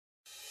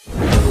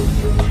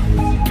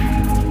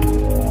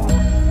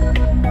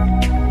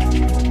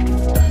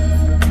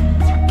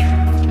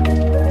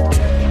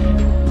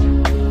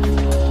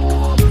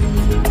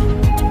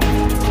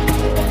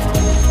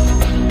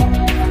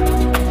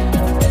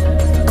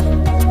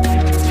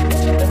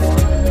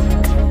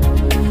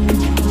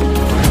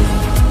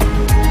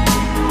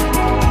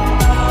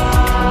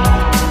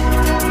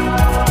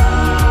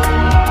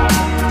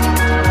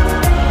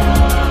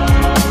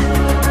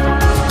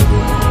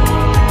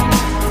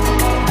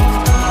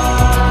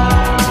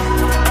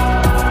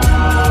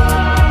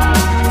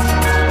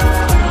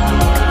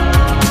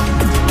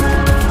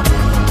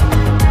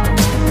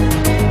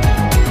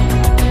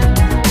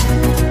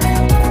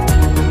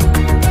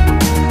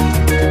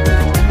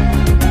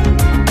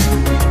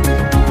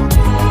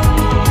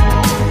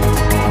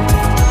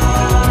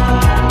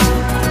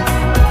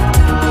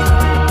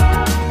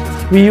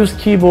We use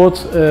keyboard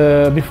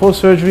before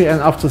surgery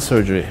and after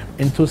surgery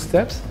in 2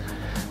 steps.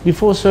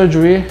 Before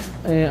surgery,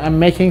 I'm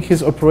making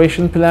his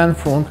operation plan,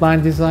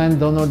 frontline design,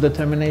 donor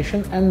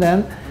determination, and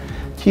then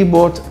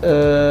keyboard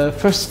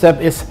first step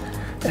is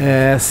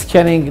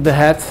scanning the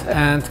head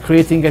and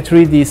creating a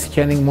 3D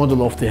scanning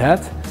model of the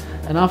head.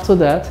 And after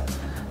that,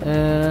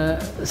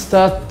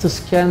 start to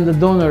scan the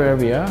donor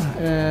area,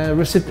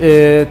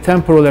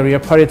 temporal area,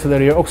 parietal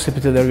area,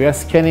 occipital area,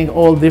 scanning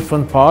all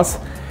different parts,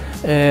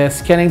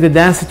 scanning the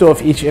density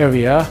of each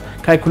area,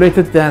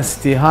 calculated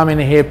density, how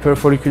many hair per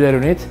follicular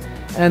unit,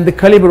 and the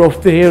caliber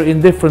of the hair in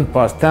different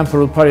parts,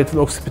 temporal, parietal,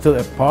 occipital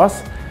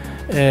parts,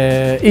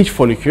 each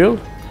follicle.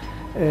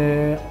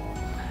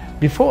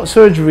 Before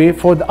surgery,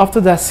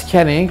 after that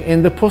scanning,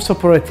 in the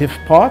postoperative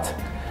part,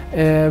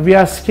 we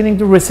are scanning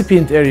the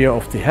recipient area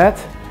of the head,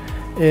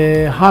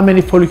 how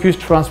many follicles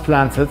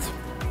transplanted,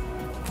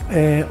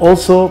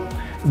 also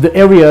the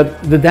area,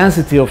 the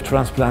density of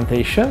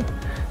transplantation,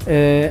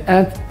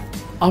 and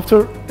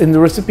after in the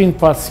recipient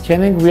part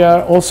scanning, we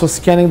are also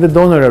scanning the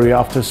donor area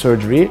after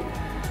surgery,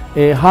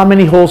 how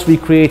many holes we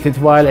created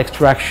while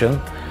extraction.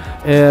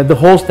 The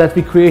holes that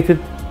we created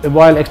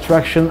while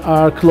extraction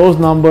are close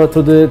number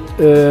to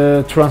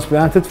the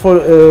transplanted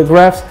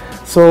grafts,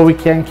 so we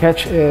can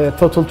catch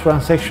total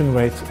transaction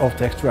rate of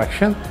the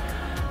extraction.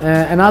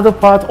 Another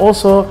part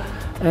also,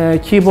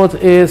 keyboard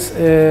is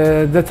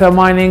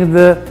determining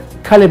the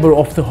caliber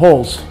of the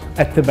holes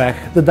at the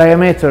back, the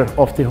diameter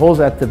of the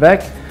holes at the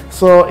back.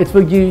 So it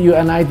will give you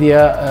an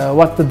idea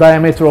what the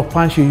diameter of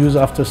punch you use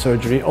after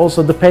surgery.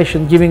 Also the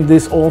patient giving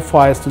these all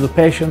files to the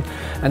patient,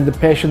 and the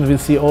patient will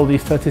see all the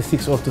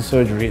statistics of the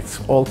surgery. It's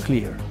all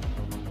clear.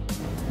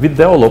 We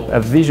developed a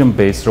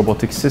vision-based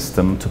robotic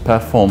system to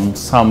perform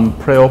some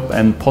pre-op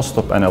and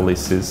post-op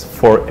analysis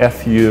for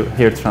FU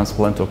hair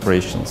transplant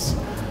operations.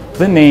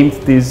 We named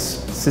this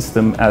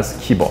system as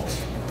Keybot.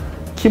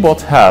 Keybot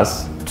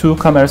has 2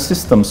 camera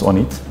systems on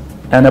it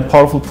and a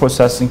powerful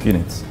processing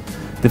unit.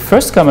 The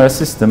first camera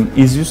system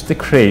is used to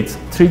create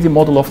 3D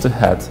model of the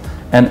head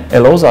and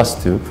allows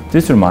us to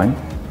determine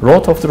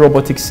route of the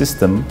robotic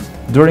system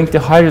during the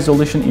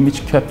high-resolution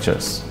image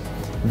captures.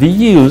 We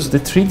use the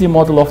 3D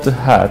model of the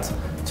head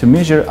to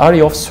measure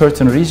area of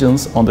certain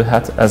regions on the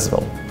head as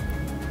well.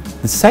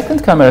 The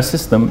second camera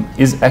system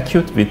is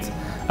equipped with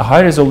a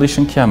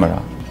high-resolution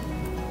camera.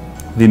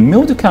 We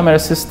move the camera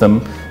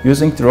system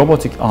using the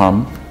robotic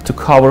arm to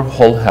cover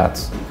whole head,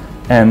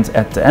 and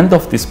at the end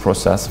of this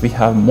process we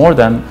have more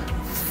than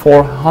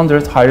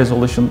 400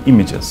 high-resolution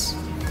images.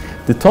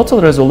 The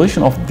total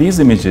resolution of these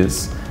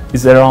images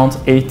is around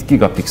 8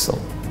 gigapixel.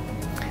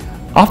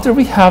 After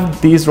we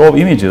have these raw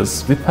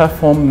images, we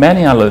perform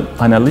many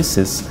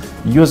analysis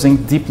using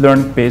deep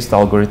learning-based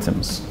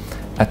algorithms.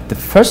 At the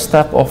first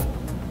step of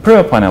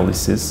pre-op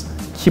analysis,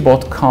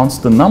 Keybot counts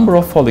the number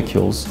of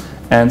follicles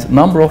and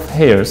number of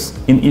hairs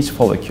in each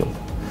follicle.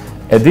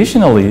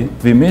 Additionally,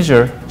 we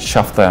measure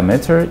shaft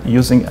diameter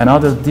using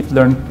another deep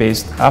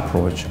learning-based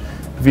approach,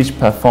 which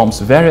performs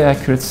very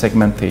accurate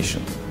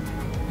segmentation.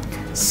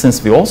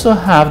 Since we also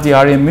have the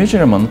area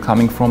measurement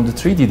coming from the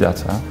 3D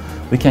data,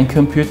 we can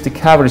compute the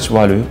coverage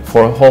value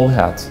for a whole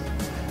head.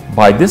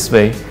 By this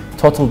way,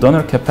 total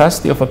donor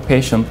capacity of a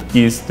patient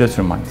is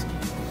determined.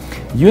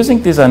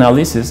 Using this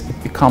analysis,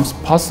 it becomes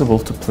possible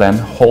to plan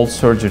whole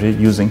surgery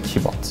using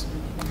Keybot.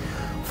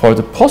 For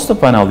the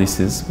post-op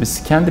analysis, we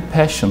scan the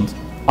patient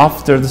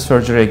after the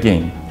surgery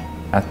again.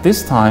 At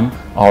this time,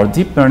 our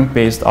deep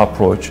learning-based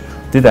approach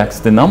deducts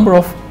the number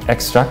of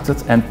extracted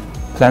and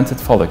planted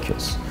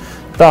follicles.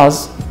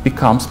 Thus, it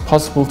becomes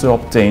possible to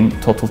obtain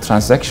total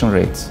transaction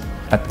rates.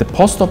 At the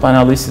post-op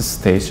analysis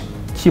stage,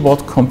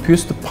 Keybot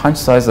computes the punch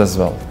size as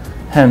well.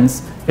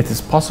 Hence, it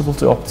is possible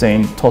to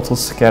obtain total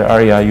scar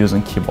area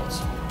using Keybot.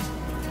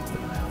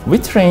 We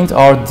trained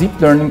our deep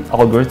learning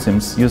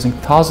algorithms using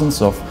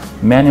thousands of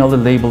manually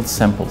labeled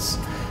samples.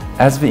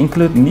 As we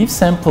include new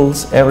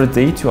samples every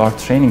day to our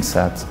training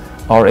set,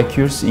 our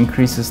accuracy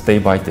increases day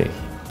by day.